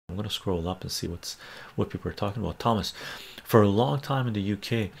going to scroll up and see what people are talking about. Thomas, for a long time in the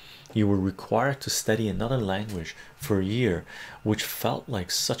UK, you were required to study another language for a year, which felt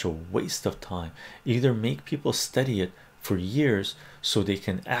like such a waste of time. Either make people study it for years so they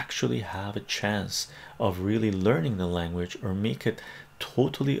can actually have a chance of really learning the language, or make it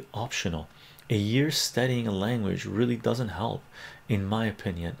totally optional. A year studying a language really doesn't help, in my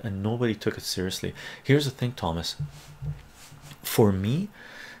opinion, and nobody took it seriously. Here's the thing, Thomas. For me,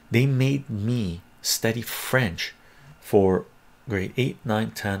 they made me study French for grade 8,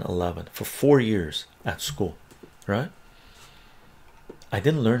 9, 10, 11 for 4 years at school, right? I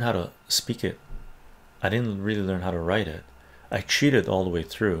didn't learn how to speak it. I didn't really learn how to write it. I cheated all the way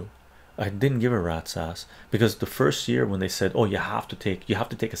through. I didn't give a rat's ass, because the first year when they said, oh, you have to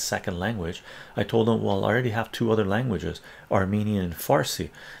take a second language, I told them, well, I already have 2 other languages, Armenian and Farsi.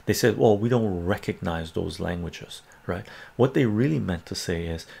 They said, well, we don't recognize those languages, right? What they really meant to say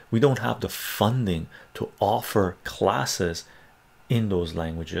is, we don't have the funding to offer classes in those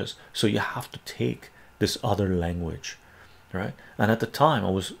languages, so you have to take this other language, right? And at the time I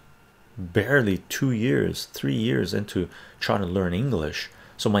was barely 2 years, 3 years into trying to learn English,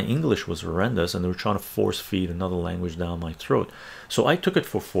 so my English was horrendous, and they were trying to force feed another language down my throat. So I took it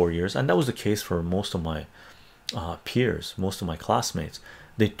for 4 years, and that was the case for most of my peers, most of my classmates.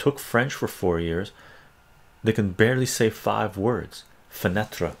 They took French for 4 years. They can barely say 5 words.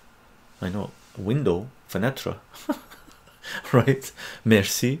 Fenêtre, I know, window, fenêtre, right?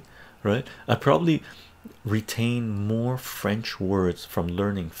 Merci, right? I probably retain more French words from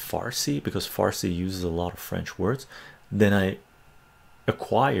learning Farsi, because Farsi uses a lot of French words, than I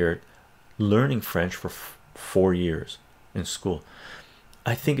acquired learning French for 4 years in school.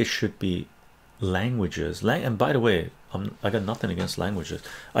 I think it should be languages. And by the way, I got nothing against languages.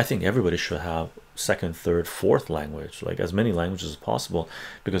 I think everybody should have second, third, fourth language, like as many languages as possible,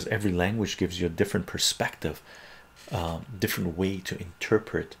 because every language gives you a different perspective, different way to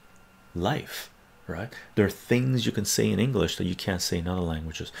interpret life, right? There are things you can say in English that you can't say in other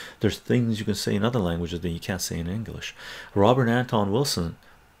languages. There's things you can say in other languages that you can't say in English. Robert Anton Wilson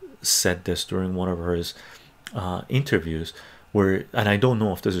said this during one of his interviews, where, and I don't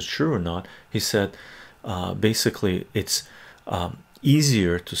know if this is true or not, he said basically it's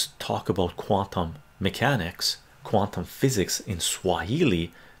easier to talk about quantum mechanics, quantum physics in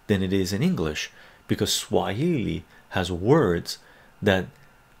Swahili than it is in English, because Swahili has words that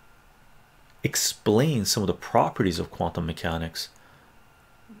explain some of the properties of quantum mechanics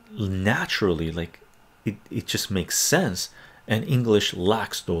naturally, like it just makes sense, and English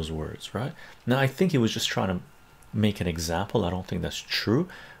lacks those words, right? Now I think he was just trying to make an example. I don't think that's true,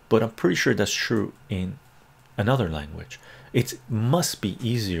 but I'm pretty sure that's true in another language. It must be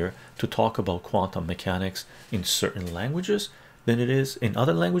easier to talk about quantum mechanics in certain languages than it is in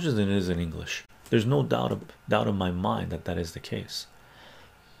other languages than it is in English. There's no doubt in my mind that that is the case.